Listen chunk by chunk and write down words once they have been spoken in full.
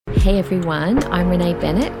Hey everyone, I'm Renee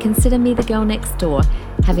Bennett. Consider me the girl next door,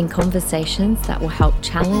 having conversations that will help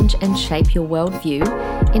challenge and shape your worldview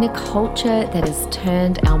in a culture that has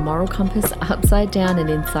turned our moral compass upside down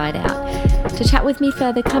and inside out. To chat with me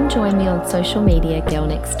further, come join me on social media,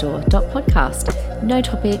 girlnextdoor.podcast. No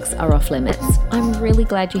topics are off limits. I'm really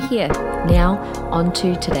glad you're here. Now, on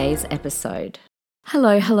to today's episode.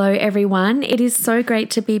 Hello everyone. It is so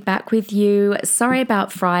great to be back with you. Sorry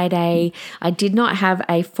about Friday. I did not have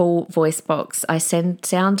a full voice box. I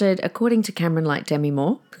sounded, according to Cameron, like Demi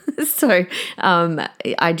Moore. So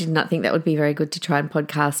I did not think that would be very good to try and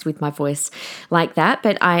podcast with my voice like that,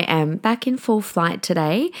 but I am back in full flight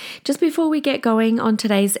today. Just before we get going on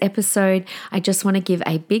today's episode, I just want to give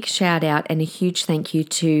a big shout out and a huge thank you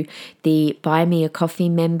to the Buy Me a Coffee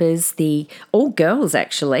members, all girls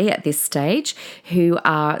actually at this stage, who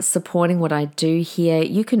are supporting what I do here.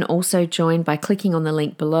 You can also join by clicking on the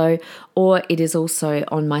link below, or it is also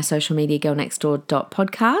on my social media,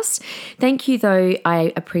 girlnextdoor.podcast. Thank you though.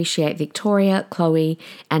 I appreciate Victoria, Chloe,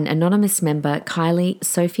 and anonymous member Kylie,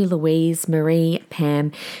 Sophie Louise, Marie,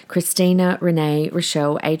 Pam, Christina, Renee,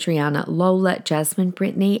 Rochelle, Adriana, Lola, Jasmine,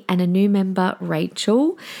 Brittany, and a new member,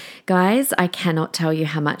 Rachel. Guys, I cannot tell you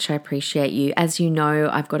how much I appreciate you. As you know,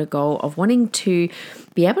 I've got a goal of wanting to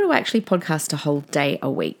be able to actually podcast a whole day a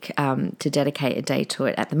week, to dedicate a day to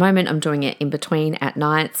it. At the moment, I'm doing it in between at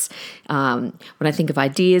nights. When I think of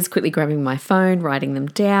ideas, quickly grabbing my phone, writing them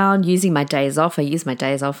down, using my days off. I use my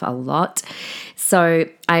days off a lot. So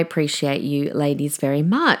I appreciate you ladies very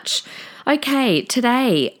much. Okay,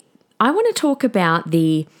 today I want to talk about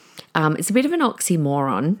it's a bit of an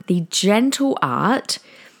oxymoron, the gentle art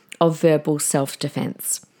of verbal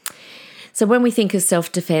self-defense. So when we think of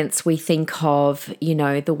self-defense, we think of,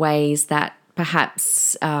 the ways that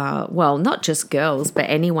perhaps, not just girls, but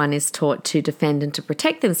anyone is taught to defend and to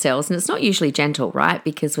protect themselves. And it's not usually gentle, right?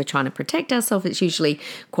 Because we're trying to protect ourselves. It's usually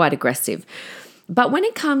quite aggressive. But when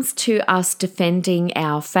it comes to us defending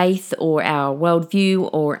our faith or our worldview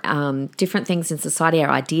or different things in society,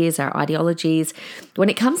 our ideas, our ideologies, when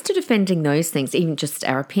it comes to defending those things, even just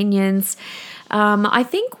our opinions, I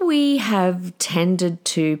think we have tended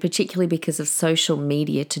to, particularly because of social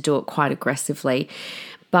media, to do it quite aggressively.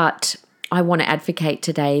 But I want to advocate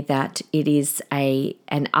today that it is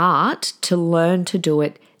an art to learn to do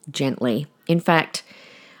it gently. In fact,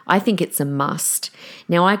 I think it's a must.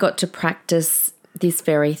 Now, I got to practice this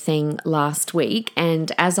very thing last week,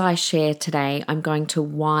 and as I share today, I'm going to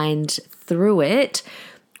wind through it,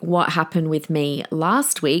 what happened with me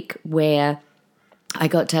last week, where I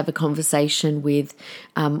got to have a conversation with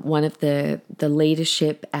one of the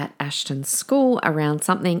leadership at Ashton School around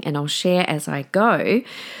something, and I'll share as I go.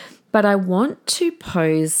 But I want to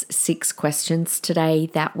pose 6 questions today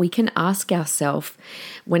that we can ask ourselves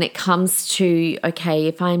when it comes to, okay,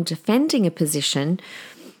 if I'm defending a position,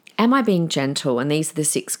 am I being gentle? And these are the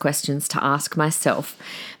 6 questions to ask myself.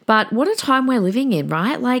 But what a time we're living in,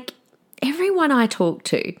 right? Like, everyone I talk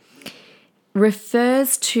to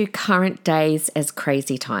refers to current days as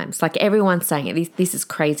crazy times. Like, everyone's saying it. This is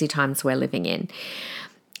crazy times we're living in.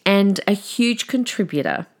 And a huge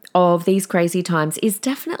contributor of these crazy times is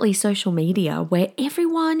definitely social media, where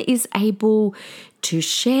everyone is able to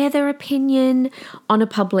share their opinion on a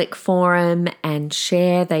public forum and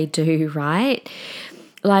share they do, right?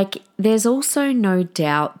 Like, there's also no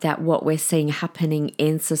doubt that what we're seeing happening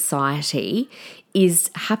in society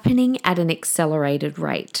is happening at an accelerated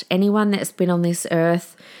rate. Anyone that's been on this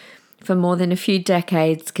earth for more than a few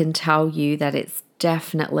decades can tell you that it's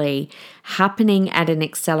definitely happening at an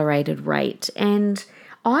accelerated rate. And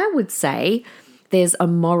I would say there's a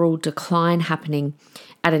moral decline happening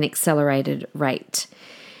at an accelerated rate.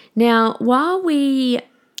 Now, while we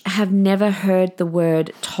have never heard the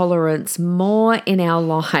word tolerance more in our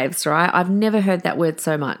lives, right? I've never heard that word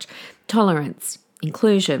so much. Tolerance,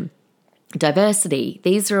 inclusion, diversity,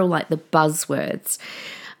 these are all like the buzzwords.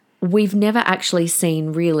 We've never actually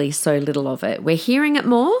seen really so little of it. We're hearing it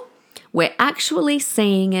more. We're actually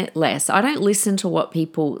seeing it less. I don't listen to what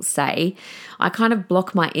people say. I kind of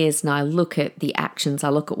block my ears and I look at the actions. I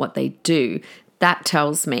look at what they do. That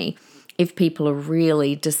tells me if people are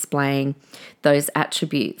really displaying those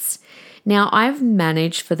attributes. Now, I've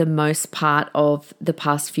managed for the most part of the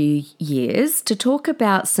past few years to talk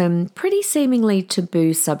about some pretty seemingly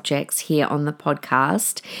taboo subjects here on the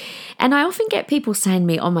podcast. And I often get people saying to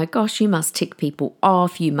me, oh my gosh, you must tick people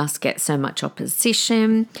off. You must get so much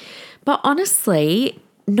opposition. But honestly,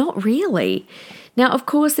 not really. Now, of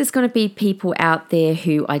course, there's going to be people out there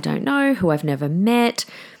who I don't know, who I've never met,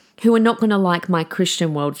 who are not going to like my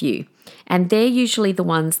Christian worldview. And they're usually the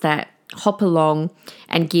ones that hop along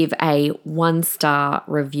and give a 1-star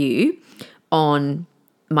review on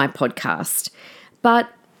my podcast. But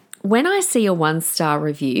when I see a 1-star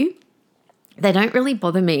review, they don't really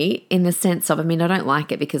bother me in the sense of, I don't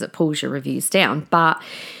like it because it pulls your reviews down, but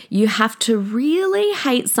you have to really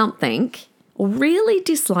hate something or really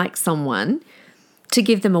dislike someone to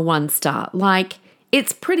give them a 1-star. Like,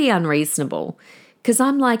 it's pretty unreasonable. Because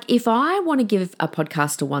I'm like, if I want to give a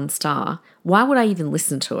podcast a 1-star, why would I even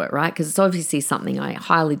listen to it, right? Because it's obviously something I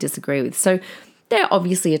highly disagree with. So there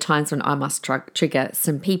obviously are times when I must trigger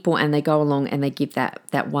some people and they go along and they give that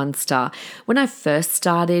 1-star. When I first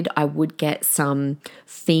started, I would get some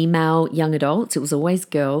female young adults. It was always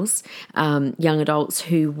girls, young adults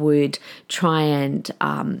who would try and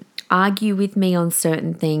argue with me on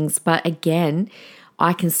certain things. But again,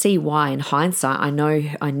 I can see why in hindsight.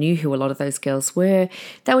 I knew who a lot of those girls were.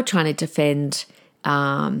 They were trying to defend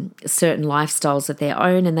certain lifestyles of their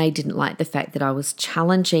own, and they didn't like the fact that I was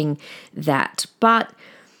challenging that. But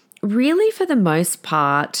really, for the most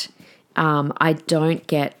part, I don't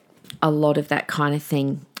get a lot of that kind of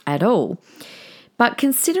thing at all. But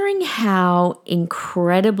considering how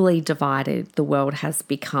incredibly divided the world has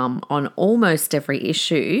become on almost every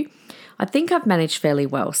issue, I think I've managed fairly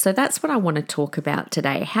well. So that's what I want to talk about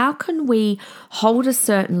today. How can we hold a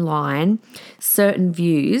certain line, certain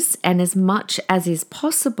views, and as much as is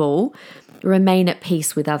possible, remain at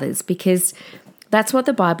peace with others? Because that's what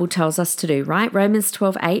the Bible tells us to do, right? Romans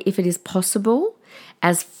 12:8, if it is possible,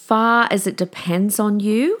 as far as it depends on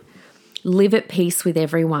you, live at peace with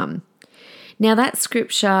everyone. Now that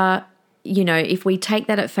scripture, if we take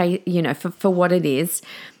that at faith, for what it is,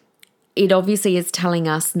 it obviously is telling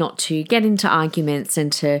us not to get into arguments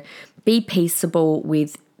and to be peaceable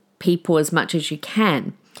with people as much as you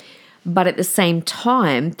can. But at the same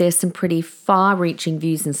time, there's some pretty far-reaching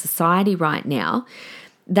views in society right now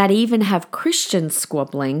that even have Christians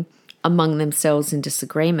squabbling among themselves in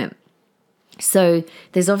disagreement. So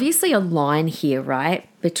there's obviously a line here, right,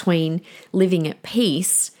 between living at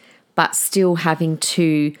peace but still having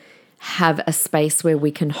to have a space where we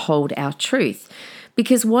can hold our truth.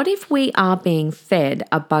 Because what if we are being fed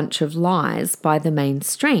a bunch of lies by the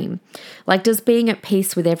mainstream? Like, does being at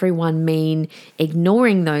peace with everyone mean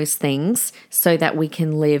ignoring those things so that we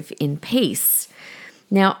can live in peace?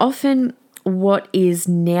 Now, often what is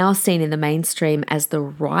now seen in the mainstream as the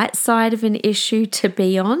right side of an issue to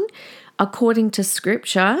be on, according to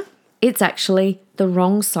scripture, it's actually the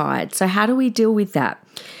wrong side. So how do we deal with that?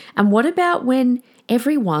 And what about when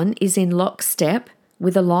everyone is in lockstep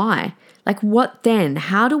with a lie? Like, what then?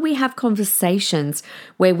 How do we have conversations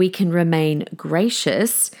where we can remain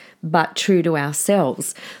gracious but true to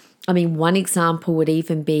ourselves? One example would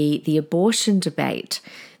even be the abortion debate.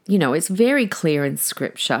 It's very clear in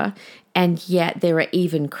scripture, and yet there are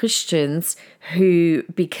even Christians who,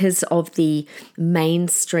 because of the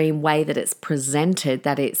mainstream way that it's presented,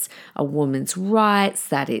 that it's a woman's rights,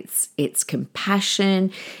 that it's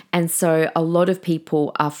compassion, and so a lot of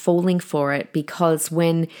people are falling for it because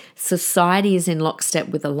when society is in lockstep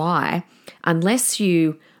with a lie, unless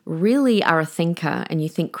you really are a thinker and you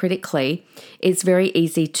think critically, it's very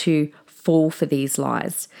easy to fall for these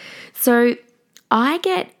lies. So I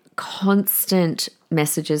get constant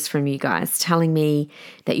messages from you guys telling me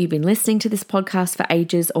that you've been listening to this podcast for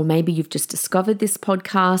ages, or maybe you've just discovered this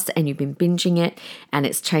podcast and you've been binging it and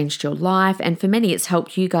it's changed your life. And for many, it's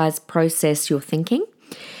helped you guys process your thinking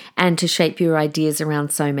and to shape your ideas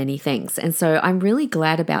around so many things. And so I'm really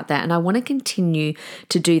glad about that. And I want to continue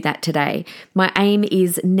to do that today. My aim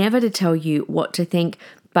is never to tell you what to think,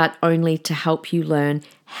 but only to help you learn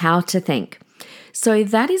how to think. So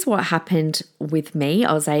that is what happened with me.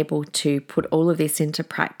 I was able to put all of this into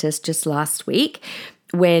practice just last week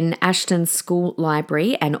when Ashton's school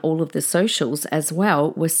library and all of the socials as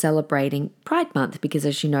well were celebrating Pride Month, because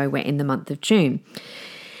as you know, we're in the month of June.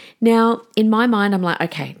 Now, in my mind, I'm like,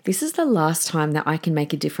 okay, this is the last time that I can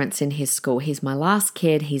make a difference in his school. He's my last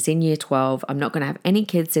kid. He's in year 12. I'm not going to have any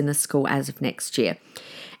kids in the school as of next year.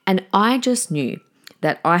 And I just knew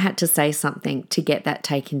that I had to say something to get that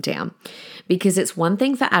taken down, because it's one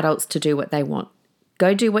thing for adults to do what they want.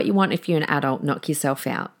 Go do what you want if you're an adult, knock yourself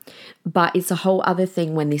out. But it's a whole other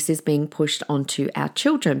thing when this is being pushed onto our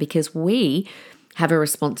children, because we have a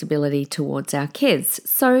responsibility towards our kids.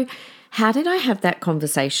 So how did I have that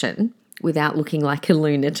conversation without looking like a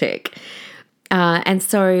lunatic? And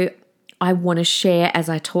so I want to share, as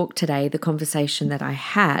I talk today, the conversation that I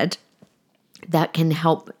had that can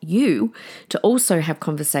help you to also have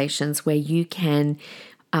conversations where you can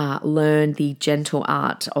learn the gentle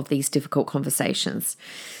art of these difficult conversations.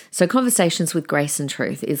 So conversations with grace and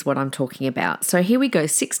truth is what I'm talking about. So here we go,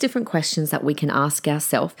 6 different questions that we can ask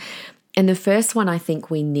ourselves. And the first one I think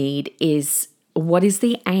we need is, what is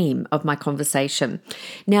the aim of my conversation?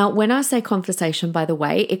 Now, when I say conversation, by the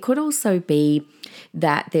way, it could also be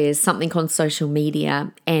that there's something on social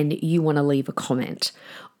media and you want to leave a comment,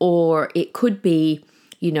 or it could be,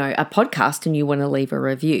 a podcast and you want to leave a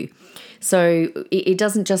review. So it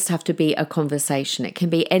doesn't just have to be a conversation. It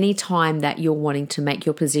can be any time that you're wanting to make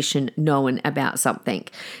your position known about something.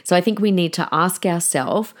 So I think we need to ask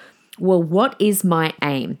ourselves, well, what is my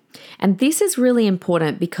aim? And this is really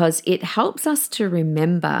important because it helps us to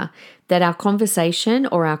remember that our conversation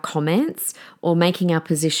or our comments or making our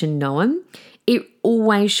position known, it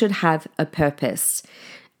always should have a purpose.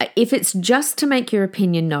 If it's just to make your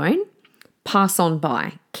opinion known, pass on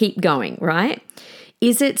by, keep going, right?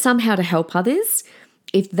 Is it somehow to help others?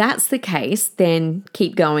 If that's the case, then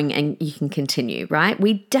keep going and you can continue, right?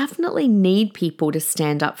 We definitely need people to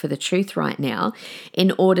stand up for the truth right now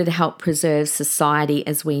in order to help preserve society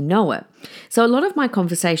as we know it. So a lot of my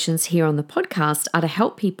conversations here on the podcast are to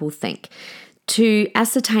help people think, to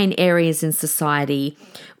ascertain areas in society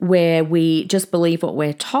where we just believe what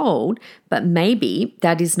we're told, but maybe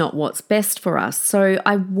that is not what's best for us. So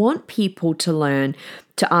I want people to learn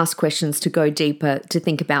to ask questions, to go deeper, to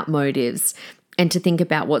think about motives, and to think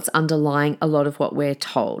about what's underlying a lot of what we're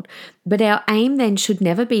told. But our aim then should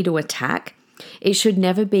never be to attack. It should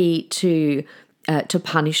never be to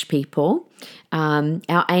punish people.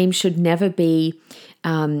 Our aim should never be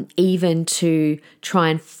even to try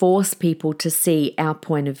and force people to see our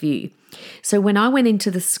point of view. So when I went into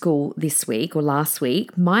the school this week or last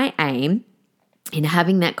week, my aim in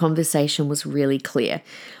having that conversation was really clear.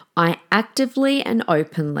 I actively and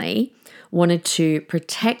openly wanted to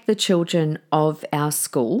protect the children of our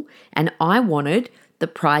school, and I wanted the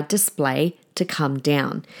pride display to come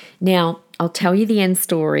down. Now, I'll tell you the end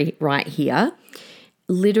story right here.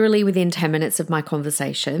 Literally within 10 minutes of my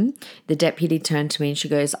conversation, the deputy turned to me and she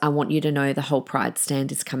goes, I want you to know the whole pride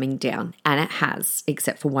stand is coming down. And it has,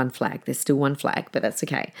 except for one flag. There's still one flag, but that's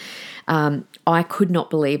okay. I could not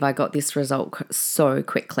believe I got this result so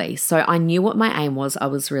quickly. So I knew what my aim was. I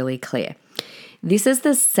was really clear. This is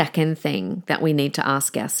the second thing that we need to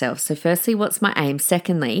ask ourselves. So firstly, what's my aim?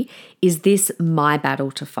 Secondly, is this my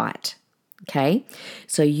battle to fight? Okay,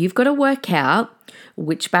 so you've got to work out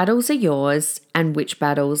which battles are yours and which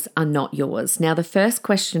battles are not yours. Now, the first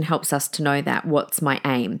question helps us to know that, what's my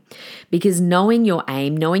aim? Because knowing your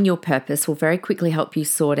aim, knowing your purpose will very quickly help you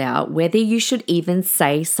sort out whether you should even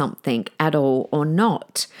say something at all or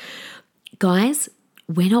not. Guys,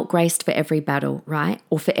 we're not graced for every battle, right?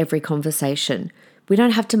 Or for every conversation. We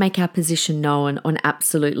don't have to make our position known on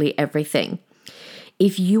absolutely everything.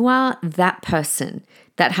 If you are that person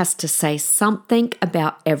that has to say something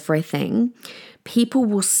about everything, people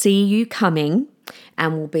will see you coming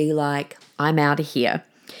and will be like, I'm out of here.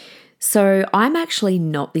 So I'm actually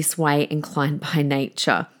not this way inclined by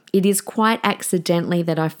nature. It is quite accidentally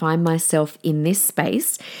that I find myself in this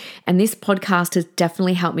space, and this podcast has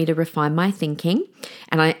definitely helped me to refine my thinking,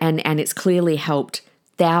 and it's clearly helped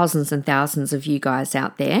thousands and thousands of you guys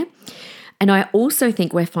out there. And I also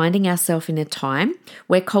think we're finding ourselves in a time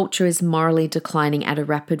where culture is morally declining at a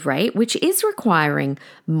rapid rate, which is requiring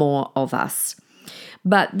more of us.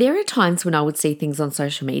 But there are times when I would see things on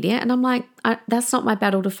social media and I'm like, that's not my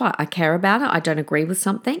battle to fight. I care about it. I don't agree with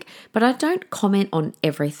something, but I don't comment on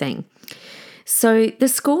everything. So the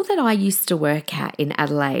school that I used to work at in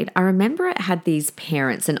Adelaide, I remember it had these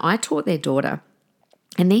parents and I taught their daughter.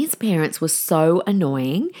 And these parents were so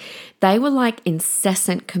annoying. They were like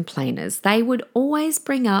incessant complainers. They would always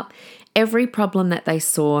bring up every problem that they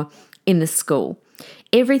saw in the school,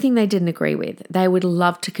 everything they didn't agree with. They would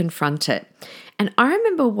love to confront it. And I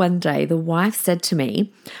remember one day the wife said to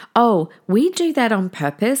me, oh, we do that on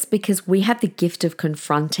purpose because we have the gift of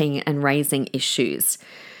confronting and raising issues.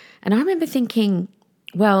 And I remember thinking,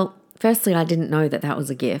 well, firstly, I didn't know that was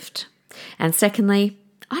a gift. And secondly,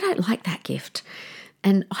 I don't like that gift.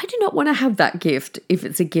 And I do not want to have that gift if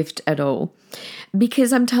it's a gift at all.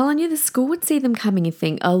 Because I'm telling you, the school would see them coming and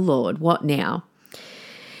think, oh Lord, what now?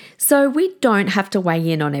 So we don't have to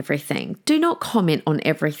weigh in on everything. Do not comment on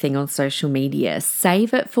everything on social media.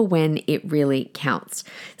 Save it for when it really counts.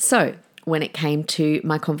 So when it came to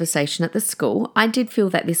my conversation at the school, I did feel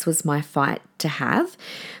that this was my fight to have.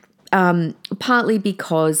 partly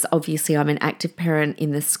because obviously I'm an active parent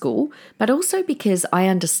in the school, but also because I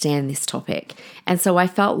understand this topic. And so I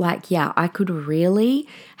felt like, yeah, I could really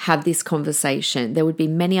have this conversation. There would be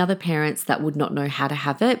many other parents that would not know how to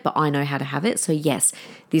have it, but I know how to have it. So yes,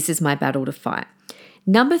 this is my battle to fight.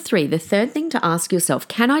 Number 3, the third thing to ask yourself,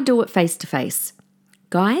 can I do it face to face?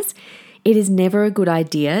 Guys, it is never a good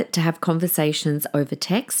idea to have conversations over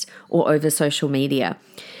text or over social media.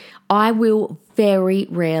 I will very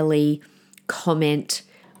rarely comment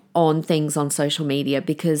on things on social media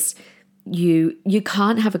because you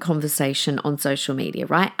can't have a conversation on social media,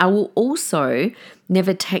 right? I will also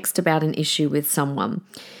never text about an issue with someone.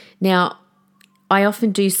 Now, I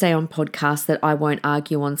often do say on podcasts that I won't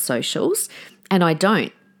argue on socials, and I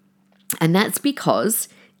don't. And that's because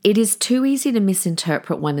it is too easy to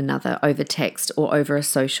misinterpret one another over text or over a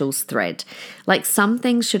socials thread. Like, some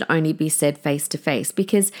things should only be said face to face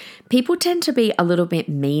because people tend to be a little bit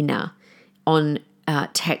meaner on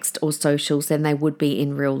text or socials than they would be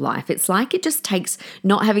in real life. It's like it just takes,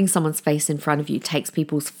 not having someone's face in front of you takes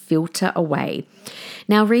people's filter away.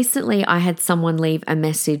 Now, recently I had someone leave a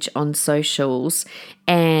message on socials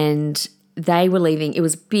and they were leaving, it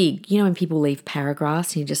was big, you know, when people leave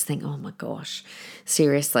paragraphs and you just think, oh my gosh,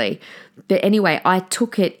 seriously. But anyway, I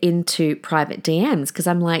took it into private DMs because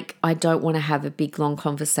I'm like, I don't want to have a big long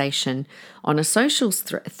conversation on a socials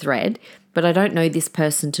thread, but I don't know this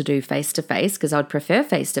person to do face to face because I'd prefer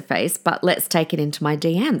face to face, but let's take it into my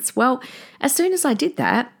DMs. Well, as soon as I did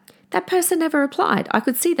that, that person never replied. I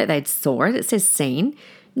could see that they'd saw it. It says seen,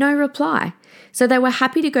 no reply. So they were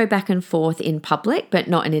happy to go back and forth in public, but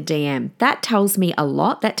not in a DM. That tells me a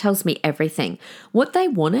lot. That tells me everything. What they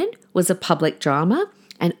wanted was a public drama,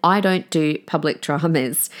 and I don't do public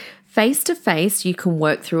dramas. Face to face, you can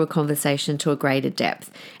work through a conversation to a greater depth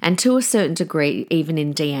and to a certain degree, even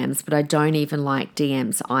in DMs, but I don't even like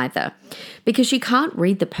DMs either because you can't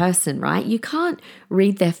read the person, right? You can't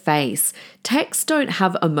read their face. Texts don't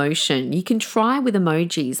have emotion. You can try with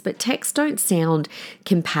emojis, but texts don't sound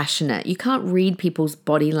compassionate. You can't read people's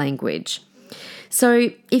body language.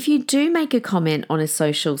 So if you do make a comment on a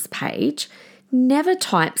socials page, never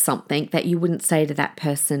type something that you wouldn't say to that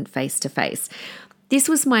person face to face. This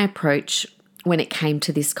was my approach when it came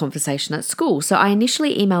to this conversation at school. So I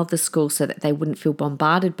initially emailed the school so that they wouldn't feel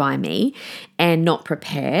bombarded by me and not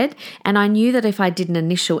prepared. And I knew that if I did an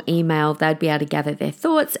initial email, they'd be able to gather their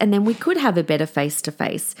thoughts and then we could have a better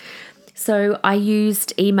face-to-face. So I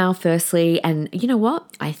used email firstly, and you know what?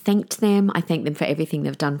 I thanked them. I thanked them for everything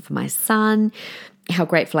they've done for my son, how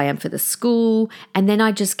grateful I am for the school. And then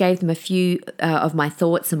I just gave them a few of my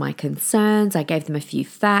thoughts and my concerns. I gave them a few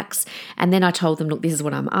facts. And then I told them, look, this is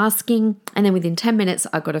what I'm asking. And then within 10 minutes,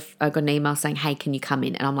 I got an email saying, hey, can you come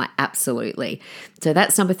in? And I'm like, absolutely. So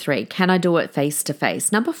that's number 3. Can I do it face to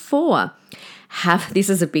face? Number 4, this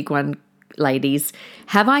is a big one, ladies.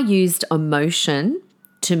 Have I used emotion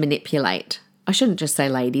to manipulate? I shouldn't just say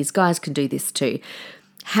ladies. Guys can do this too.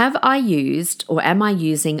 Have I used or am I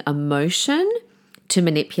using emotion to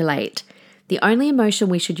manipulate? The only emotion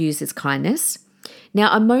we should use is kindness.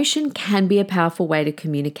 Now, emotion can be a powerful way to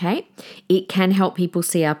communicate. It can help people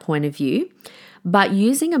see our point of view, but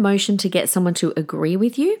using emotion to get someone to agree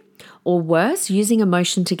with you, or worse, using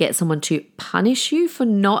emotion to get someone to punish you for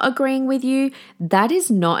not agreeing with you, that is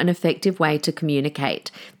not an effective way to communicate.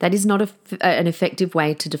 That is not an effective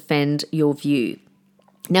way to defend your view.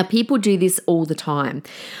 Now, people do this all the time.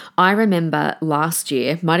 I remember last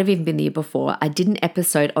year, might have even been the year before, I did an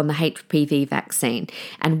episode on the HPV vaccine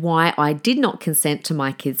and why I did not consent to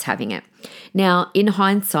my kids having it. Now, in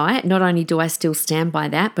hindsight, not only do I still stand by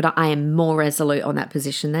that, but I am more resolute on that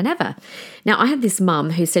position than ever. Now, I had this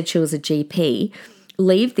mum who said she was a GP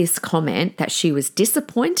leave this comment that she was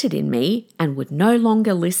disappointed in me and would no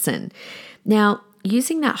longer listen. Now,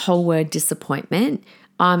 using that whole word disappointment,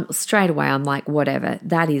 straight away, I'm like, whatever,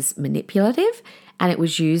 that is manipulative, and it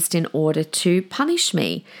was used in order to punish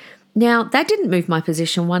me. Now, that didn't move my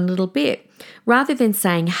position one little bit. Rather than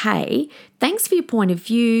saying, hey, thanks for your point of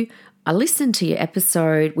view, I listened to your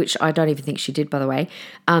episode, which I don't even think she did, by the way,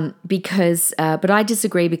 but I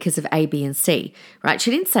disagree because of A, B, and C, right?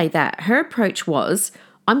 She didn't say that. Her approach was,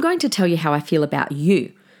 I'm going to tell you how I feel about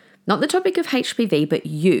you, not the topic of HPV, but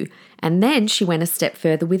you. And then she went a step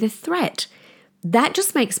further with a threat. That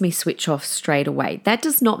just makes me switch off straight away. That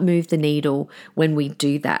does not move the needle when we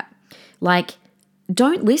do that. Like,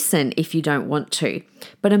 don't listen if you don't want to.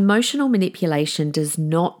 But emotional manipulation does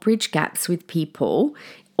not bridge gaps with people.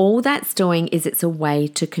 All that's doing is it's a way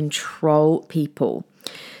to control people.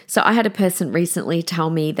 So I had a person recently tell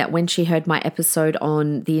me that when she heard my episode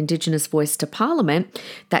on the Indigenous Voice to Parliament,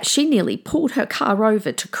 that she nearly pulled her car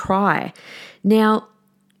over to cry. Now,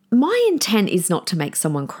 my intent is not to make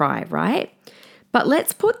someone cry, right? But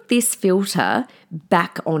let's put this filter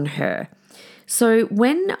back on her. So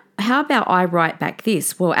how about I write back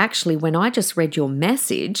this? Well, actually, when I just read your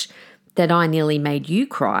message that I nearly made you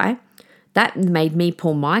cry, that made me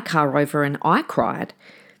pull my car over and I cried.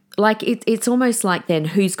 Like it's almost like then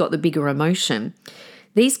who's got the bigger emotion?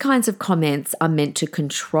 These kinds of comments are meant to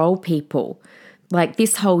control people. Like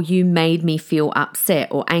this whole you made me feel upset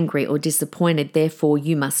or angry or disappointed, therefore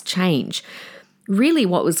you must change. Really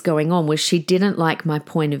what was going on was she didn't like my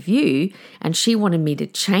point of view and she wanted me to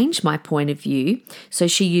change my point of view. So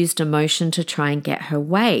she used emotion to try and get her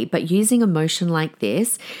way. But using emotion like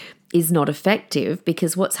this is not effective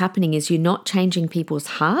because what's happening is you're not changing people's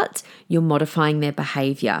hearts, you're modifying their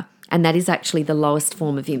behavior. And that is actually the lowest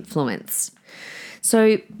form of influence.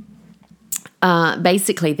 So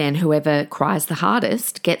basically then whoever cries the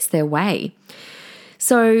hardest gets their way.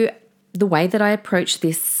 So the way that I approach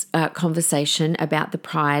this conversation about the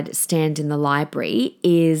Pride stand in the library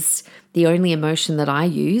is the only emotion that I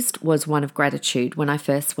used was one of gratitude when I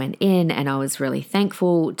first went in, and I was really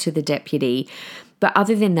thankful to the deputy. But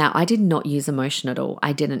other than that, I did not use emotion at all.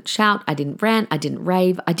 I didn't shout, I didn't rant, I didn't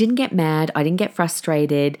rave, I didn't get mad, I didn't get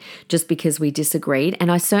frustrated just because we disagreed.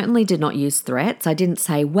 And I certainly did not use threats. I didn't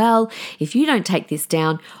say, well, if you don't take this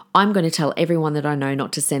down, I'm going to tell everyone that I know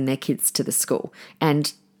not to send their kids to the school.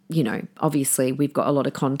 And you know, obviously we've got a lot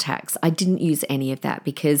of contacts. I didn't use any of that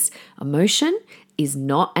because emotion is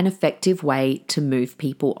not an effective way to move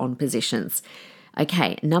people on positions.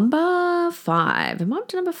 Okay, number 5. Am I up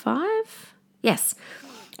to number 5? Yes.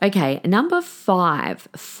 Okay, number 5,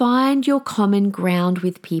 find your common ground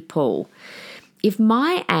with people. If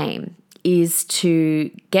my aim is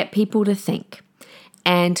to get people to think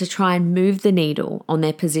and to try and move the needle on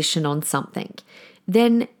their position on something,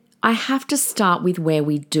 then I have to start with where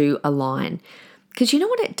we do align. Because you know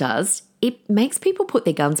what it does? It makes people put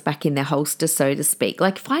their guns back in their holster, so to speak.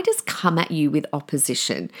 Like if I just come at you with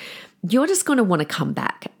opposition, you're just going to want to come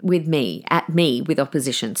back at me with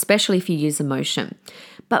opposition, especially if you use emotion.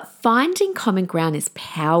 But finding common ground is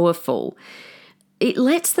powerful. It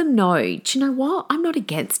lets them know, do you know what? I'm not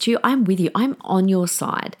against you. I'm with you. I'm on your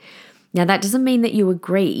side. Now, that doesn't mean that you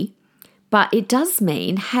agree, but it does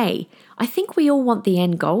mean, hey, I think we all want the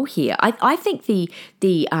end goal here. I think the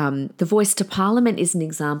Voice to Parliament is an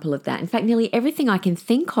example of that. In fact, nearly everything I can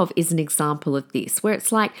think of is an example of this, where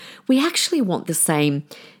it's like we actually want the same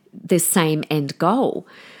end goal.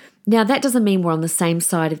 Now, that doesn't mean we're on the same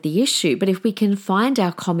side of the issue, but if we can find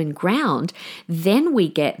our common ground, then we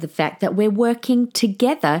get the fact that we're working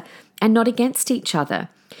together and not against each other.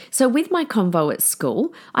 So with my convo at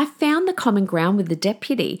school, I found the common ground with the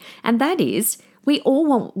deputy, and that is we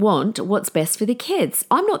all want what's best for the kids.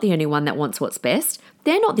 I'm not the only one that wants what's best.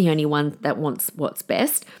 They're not the only one that wants what's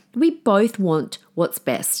best. We both want what's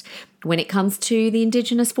best. When it comes to the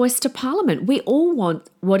Indigenous Voice to Parliament, we all want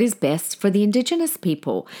what is best for the Indigenous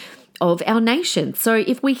people of our nation. So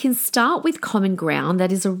if we can start with common ground,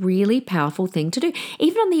 that is a really powerful thing to do.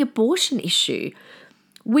 Even on the abortion issue,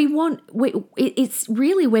 it's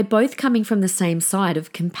really we're both coming from the same side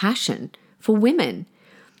of compassion for women.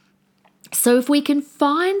 So if we can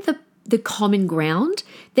find the common ground,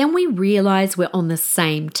 then we realize we're on the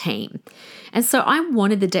same team. And so I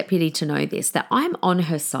wanted the deputy to know this, that I'm on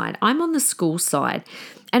her side. I'm on the school side.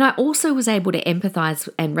 And I also was able to empathize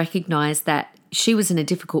and recognize that she was in a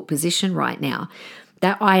difficult position right now,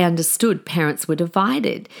 that I understood parents were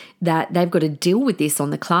divided, that they've got to deal with this on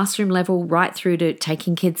the classroom level right through to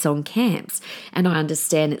taking kids on camps. And I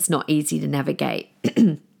understand it's not easy to navigate.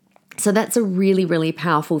 So that's a really, really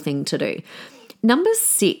powerful thing to do. Number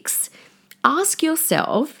 6, ask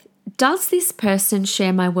yourself, does this person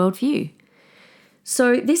share my worldview?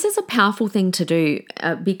 So this is a powerful thing to do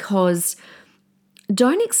because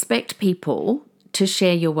don't expect people to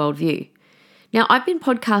share your worldview. Now, I've been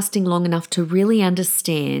podcasting long enough to really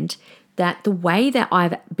understand that the way that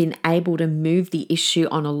I've been able to move the issue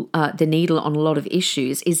on the needle on a lot of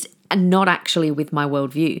issues is not actually with my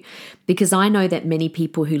worldview, because I know that many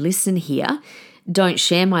people who listen here don't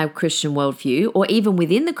share my Christian worldview, or even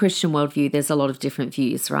within the Christian worldview, there's a lot of different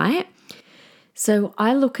views, right? So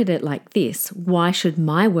I look at it like this: why should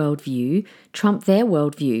my worldview trump their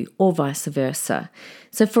worldview, or vice versa?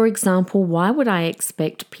 So for example, why would I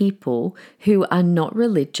expect people who are not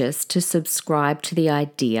religious to subscribe to the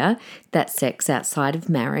idea that sex outside of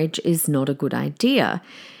marriage is not a good idea?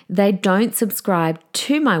 They don't subscribe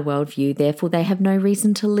to my worldview, therefore they have no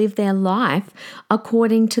reason to live their life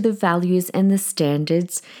according to the values and the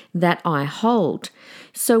standards that I hold.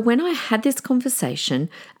 So when I had this conversation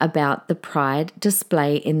about the pride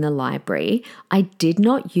display in the library, I did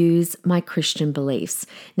not use my Christian beliefs.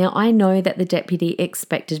 Now, I know that the deputy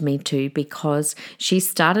expected me to, because she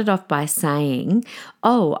started off by saying,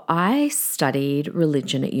 "Oh, I studied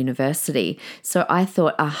religion at university." So I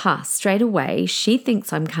thought, straight away, she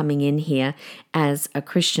thinks I'm coming in here as a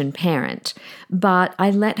Christian parent. But I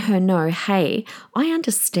let her know, hey, I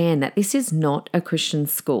understand that this is not a Christian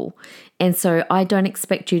school. And so I don't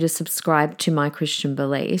expect you to subscribe to my Christian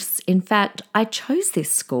beliefs. In fact, I chose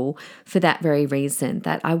this school for that very reason,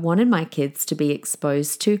 that I wanted my kids to be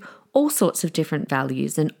exposed to all sorts of different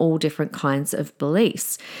values and all different kinds of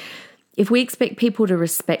beliefs. If we expect people to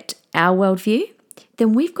respect our worldview,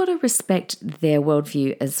 then we've got to respect their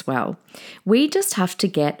worldview as well. We just have to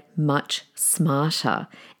get much smarter,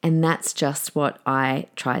 and that's just what I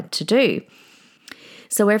tried to do.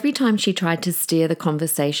 So every time she tried to steer the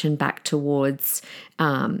conversation back towards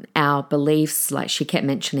our beliefs, like she kept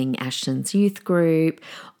mentioning Ashton's youth group,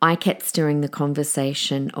 I kept steering the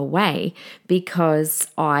conversation away, because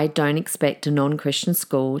I don't expect a non-Christian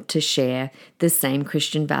school to share the same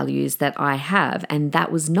Christian values that I have. And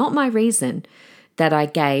that was not my reason that I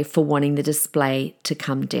gave for wanting the display to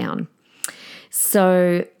come down.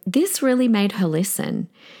 So this really made her listen.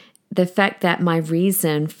 The fact that my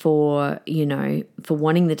reason for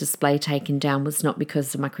wanting the display taken down was not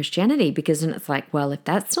because of my Christianity, because then it's like, well, if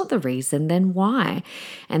that's not the reason, then why?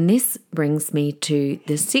 And this brings me to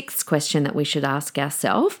the sixth question that we should ask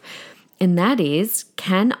ourselves, and that is,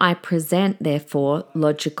 can I present, therefore,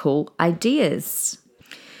 logical ideas?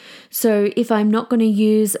 So if I'm not going to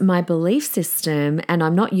use my belief system and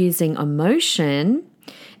I'm not using emotion,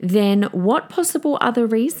 then what possible other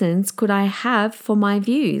reasons could I have for my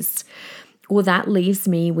views? Well, that leaves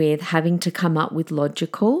me with having to come up with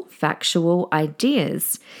logical, factual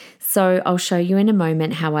ideas. So I'll show you in a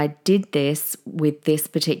moment how I did this with this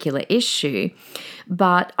particular issue.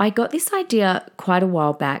 But I got this idea quite a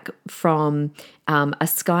while back from a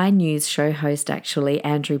Sky News show host, actually,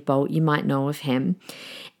 Andrew Bolt. You might know of him.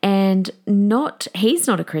 And he's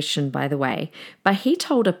not a Christian, by the way, but he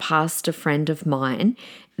told a pastor friend of mine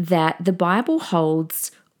that the Bible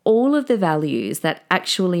holds all of the values that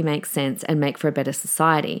actually make sense and make for a better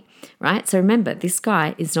society, right? So remember, this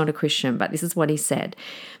guy is not a Christian, but this is what he said.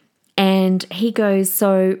 And he goes,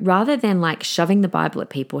 so rather than like shoving the Bible at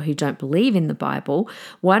people who don't believe in the Bible,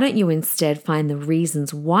 why don't you instead find the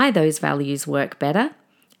reasons why those values work better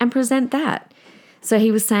and present that? So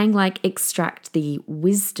he was saying, like, extract the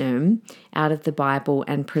wisdom out of the Bible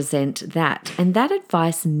and present that. And that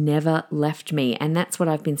advice never left me. And that's what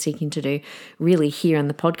I've been seeking to do really here on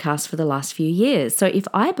the podcast for the last few years. So if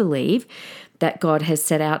I believe that God has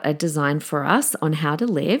set out a design for us on how to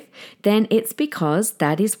live, then it's because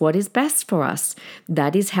that is what is best for us.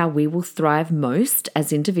 That is how we will thrive most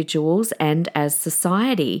as individuals and as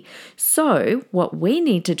society. So what we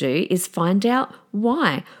need to do is find out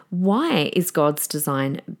why. Why is God's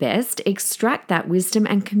design best? Extract that wisdom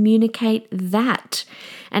and communicate that.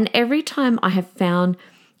 And every time I have found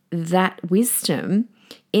that wisdom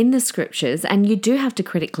in the scriptures, and you do have to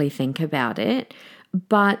critically think about it,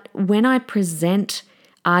 but when I present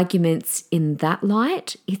arguments in that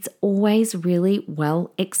light, it's always really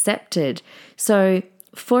well accepted. So,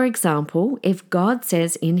 for example, if God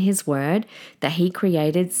says in his word that he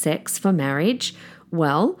created sex for marriage,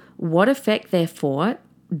 well, what effect, therefore,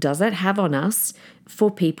 does it have on us for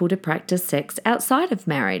people to practice sex outside of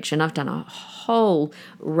marriage? And I've done a whole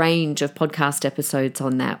range of podcast episodes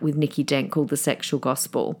on that with Nikki Dent called The Sexual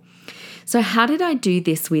Gospel. So how did I do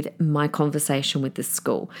this with my conversation with the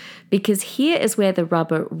school? Because here is where the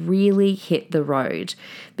rubber really hit the road.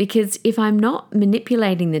 Because if I'm not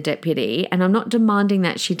manipulating the deputy and I'm not demanding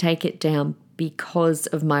that she take it down because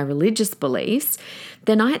of my religious beliefs,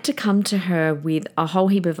 then I had to come to her with a whole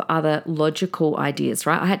heap of other logical ideas,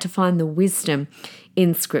 right? I had to find the wisdom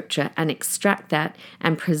in scripture and extract that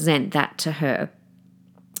and present that to her.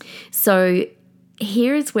 So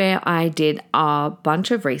here is where I did a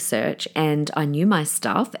bunch of research and I knew my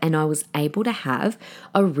stuff and I was able to have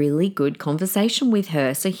a really good conversation with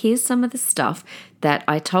her. So here's some of the stuff that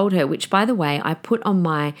I told her, which, by the way, I put on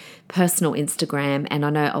my personal Instagram, and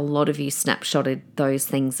I know a lot of you snapshotted those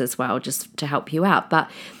things as well just to help you out. But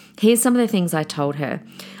here's some of the things I told her.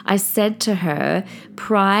 I said to her,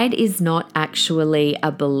 pride is not actually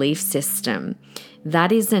a belief system.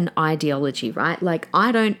 That is an ideology, right? Like,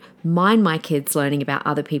 I don't mind my kids learning about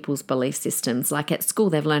other people's belief systems. Like at school,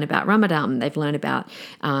 they've learned about Ramadan, they've learned about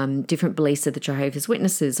different beliefs of the Jehovah's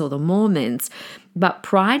Witnesses or the Mormons. But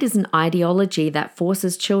pride is an ideology that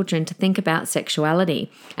forces children to think about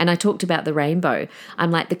sexuality. And I talked about the rainbow.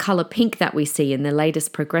 I'm like the color pink that we see in the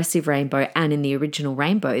latest progressive rainbow and in the original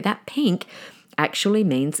rainbow. That pink actually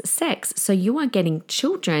means sex. So you are getting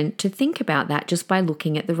children to think about that just by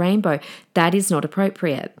looking at the rainbow. That is not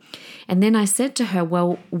appropriate. And then I said to her,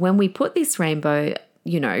 well, when we put this rainbow,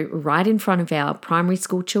 right in front of our primary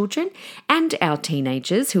school children and our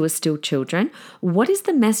teenagers who are still children, what is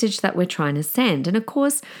the message that we're trying to send? And of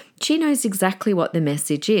course, she knows exactly what the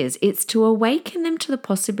message is. It's to awaken them to the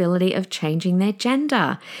possibility of changing their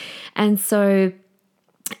gender. And so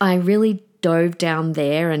I really dove down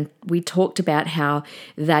there and we talked about how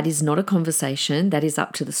that is not a conversation that is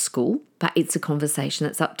up to the school, but it's a conversation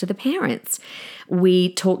that's up to the parents.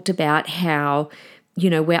 We talked about how,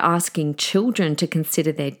 we're asking children to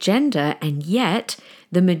consider their gender, and yet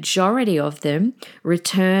the majority of them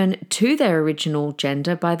return to their original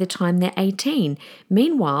gender by the time they're 18.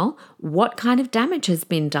 Meanwhile, what kind of damage has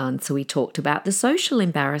been done? So we talked about the social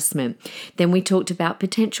embarrassment. Then we talked about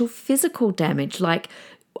potential physical damage, like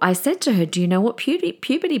I said to her, do you know what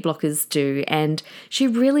puberty blockers do? And she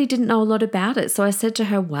really didn't know a lot about it. So I said to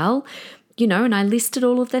her, well, and I listed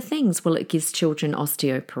all of the things. Well, it gives children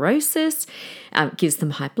osteoporosis, gives them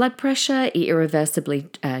high blood pressure, it irreversibly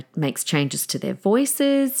makes changes to their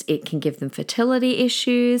voices, it can give them fertility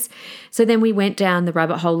issues. So then we went down the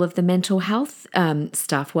rabbit hole of the mental health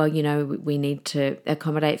stuff. Well, we need to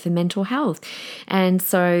accommodate for mental health. And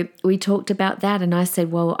so we talked about that. And I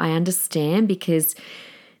said, well, I understand because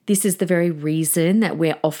this is the very reason that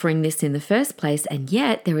we're offering this in the first place, and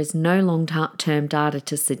yet there is no long-term data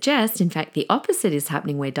to suggest. In fact, the opposite is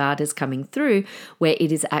happening where data is coming through, where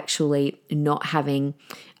it is actually not having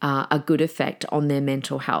a good effect on their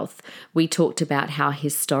mental health. We talked about how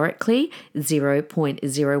historically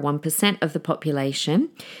 0.01% of the population,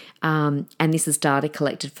 and this is data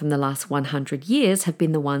collected from the last 100 years, have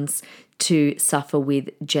been the ones to suffer with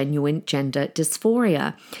genuine gender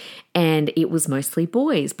dysphoria. And it was mostly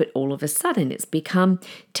boys, but all of a sudden it's become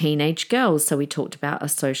teenage girls. So we talked about a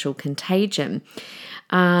social contagion.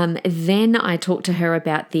 Then I talked to her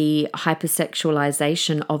about the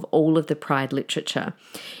hypersexualization of all of the pride literature.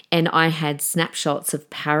 And I had snapshots of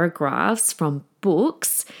paragraphs from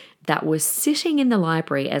books that were sitting in the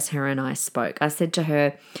library as her and I spoke. I said to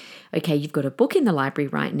her, okay, you've got a book in the library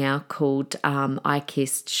right now called I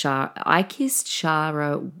Kissed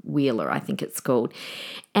Shara Wheeler, I think it's called.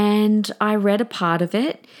 And I read a part of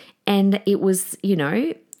it, and it was,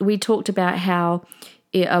 we talked about how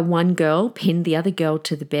one girl pinned the other girl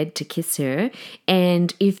to the bed to kiss her.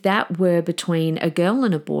 And if that were between a girl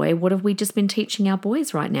and a boy, what have we just been teaching our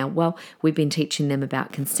boys right now? Well, we've been teaching them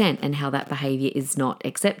about consent and how that behavior is not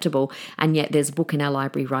acceptable. And yet there's a book in our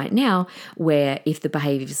library right now where if the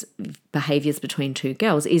behaviors between two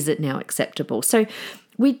girls, is it now acceptable? So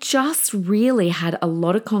we just really had a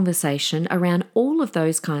lot of conversation around all of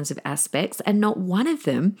those kinds of aspects, and not one of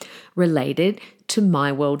them related to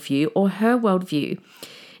my worldview or her worldview.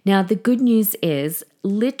 Now, the good news is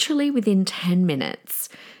literally within 10 minutes,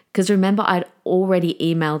 because remember, I'd already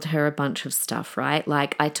emailed her a bunch of stuff, right?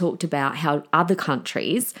 Like I talked about how other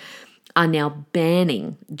countries are now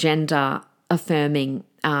banning gender affirming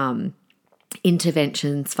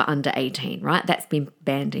interventions for under 18, right? That's been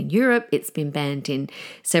banned in Europe, it's been banned in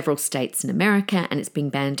several states in America, and it's been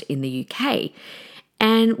banned in the UK.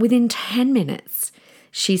 And within 10 minutes,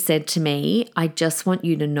 she said to me, I just want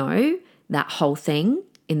you to know that whole thing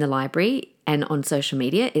in the library and on social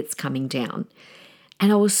media, it's coming down.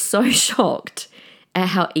 And I was so shocked at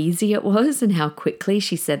how easy it was and how quickly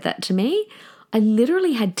she said that to me. I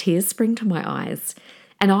literally had tears spring to my eyes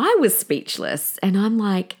and I was speechless. And I'm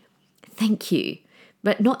like, thank you.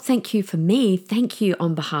 But not thank you for me, thank you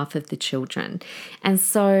on behalf of the children. And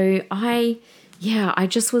so I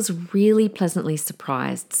just was really pleasantly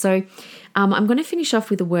surprised. So I'm going to finish off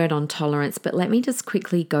with a word on tolerance, but let me just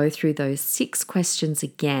quickly go through those 6 questions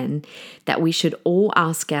again that we should all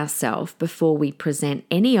ask ourselves before we present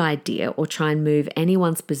any idea or try and move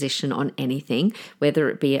anyone's position on anything, whether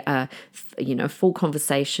it be a full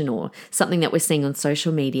conversation or something that we're seeing on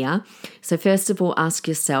social media. So first of all, ask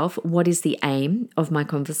yourself, what is the aim of my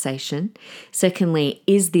conversation? Secondly,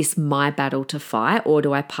 is this my battle to fight, or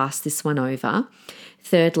do I pass this one over?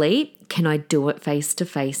 Thirdly, can I do it face to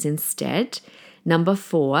face instead? Number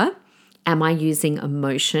 4, am I using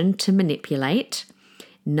emotion to manipulate?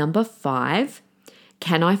 Number 5,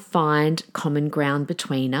 can I find common ground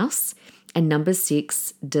between us? And number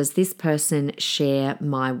 6, does this person share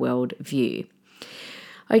my worldview?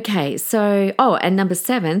 Okay, so, and number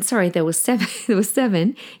 7, sorry, there was 7, there was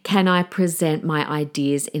 7, can I present my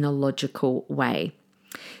ideas in a logical way?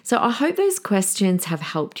 So I hope those questions have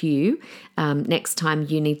helped you next time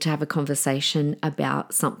you need to have a conversation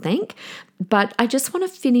about something. But I just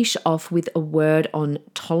want to finish off with a word on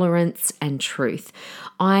tolerance and truth.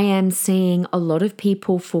 I am seeing a lot of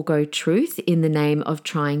people forego truth in the name of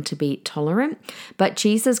trying to be tolerant, but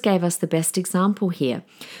Jesus gave us the best example here,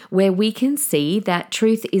 where we can see that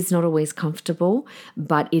truth is not always comfortable,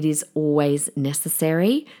 but it is always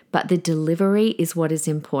necessary, but the delivery is what is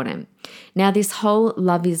important. Now, this whole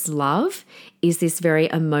love is love is this very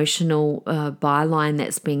emotional byline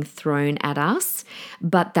that's being thrown at us,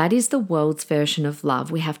 but that is the world's version of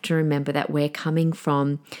love. We have to remember that we're coming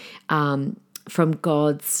from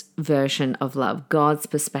God's version of love, God's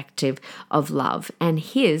perspective of love, and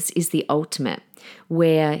His is the ultimate,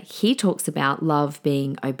 where He talks about love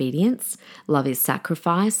being obedience, love is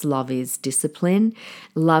sacrifice, love is discipline.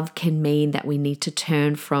 Love can mean that we need to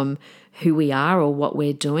turn from who we are or what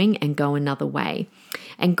we're doing and go another way.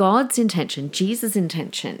 And God's intention, Jesus'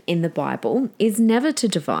 intention in the Bible is never to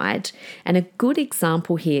divide. And a good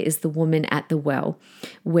example here is the woman at the well,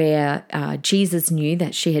 where Jesus knew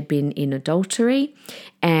that she had been in adultery,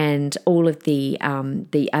 and all of the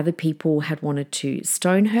other people had wanted to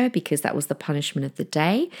stone her because that was the punishment of the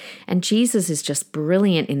day. And Jesus is just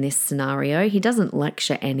brilliant in this scenario. He doesn't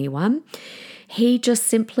lecture anyone. He just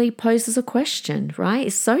simply poses a question, right?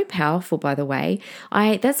 It's so powerful, by the way.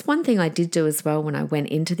 That's one thing I did do as well when I went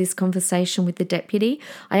into this conversation with the deputy.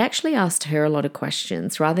 I actually asked her a lot of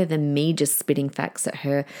questions rather than me just spitting facts at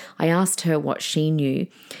her. I asked her what she knew.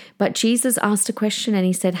 But Jesus asked a question and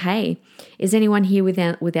he said, hey, is anyone here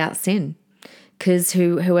without sin? Because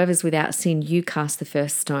whoever's without sin, you cast the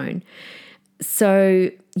first stone.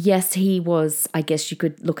 So yes, he was, I guess you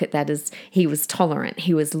could look at that as he was tolerant,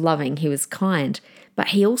 he was loving, he was kind, but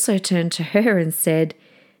he also turned to her and said,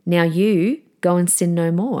 now you go and sin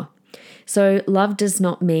no more. So love does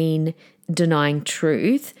not mean denying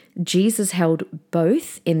truth. Jesus held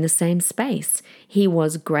both in the same space. He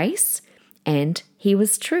was grace and he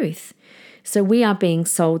was truth. So we are being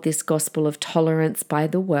sold this gospel of tolerance by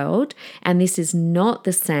the world, and this is not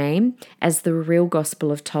the same as the real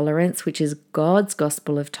gospel of tolerance, which is God's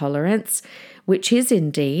gospel of tolerance, which is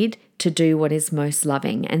indeed to do what is most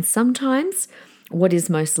loving. And sometimes what is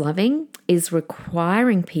most loving is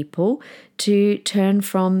requiring people to turn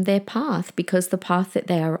from their path, because the path that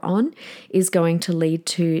they are on is going to lead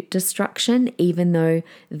to destruction, even though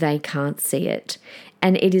they can't see it.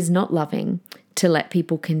 And it is not loving to let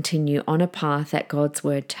people continue on a path that God's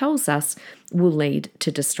word tells us will lead to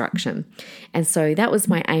destruction. And so that was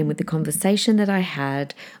my aim with the conversation that I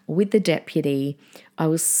had with the deputy. I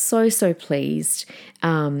was so pleased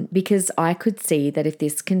because I could see that if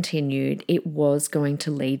this continued, it was going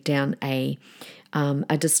to lead down a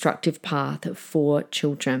destructive path for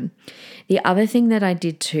children. The other thing that I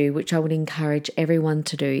did too, which I would encourage everyone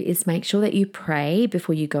to do, is make sure that you pray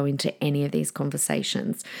before you go into any of these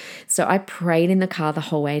conversations. So I prayed in the car the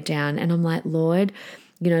whole way down, and I'm like, Lord,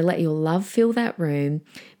 let your love fill that room,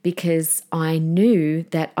 because I knew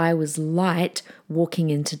that I was light walking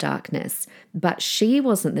into darkness. But she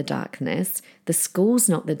wasn't the darkness. The school's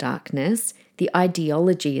not the darkness. The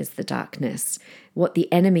ideology is the darkness. What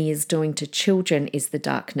the enemy is doing to children is the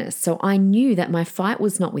darkness. So I knew that my fight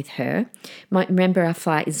was not with her. Remember, our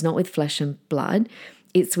fight is not with flesh and blood.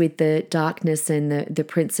 It's with the darkness and the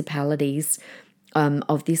principalities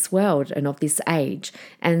of this world and of this age.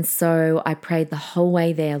 And so I prayed the whole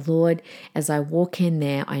way there, Lord, as I walk in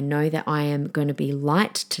there, I know that I am going to be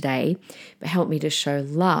light today, but help me to show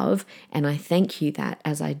love. And I thank you that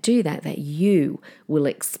as I do that you will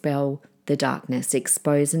expel the darkness,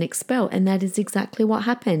 expose and expel. And that is exactly what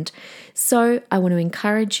happened. So I want to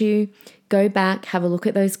encourage you, go back, have a look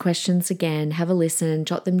at those questions again, have a listen,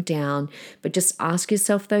 jot them down, but just ask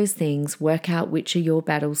yourself those things, work out which are your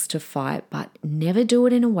battles to fight, but never do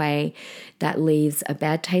it in a way that leaves a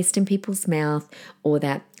bad taste in people's mouth or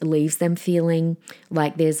that leaves them feeling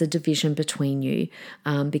like there's a division between you,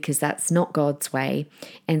 because that's not God's way.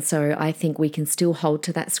 And so I think we can still hold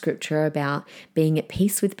to that scripture about being at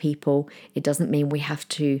peace with people. It doesn't mean we have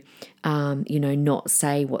to not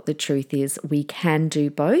say what the truth is. We can do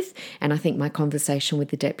both. And I think my conversation with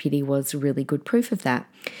the deputy was really good proof of that.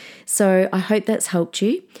 So I hope that's helped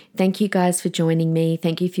you. Thank you guys for joining me.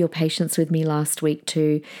 Thank you for your patience with me last week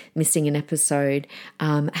too, missing an episode.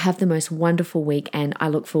 Have the most wonderful week, and I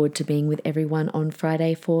look forward to being with everyone on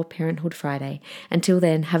Friday for Parenthood Friday. Until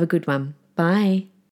then, have a good one. Bye.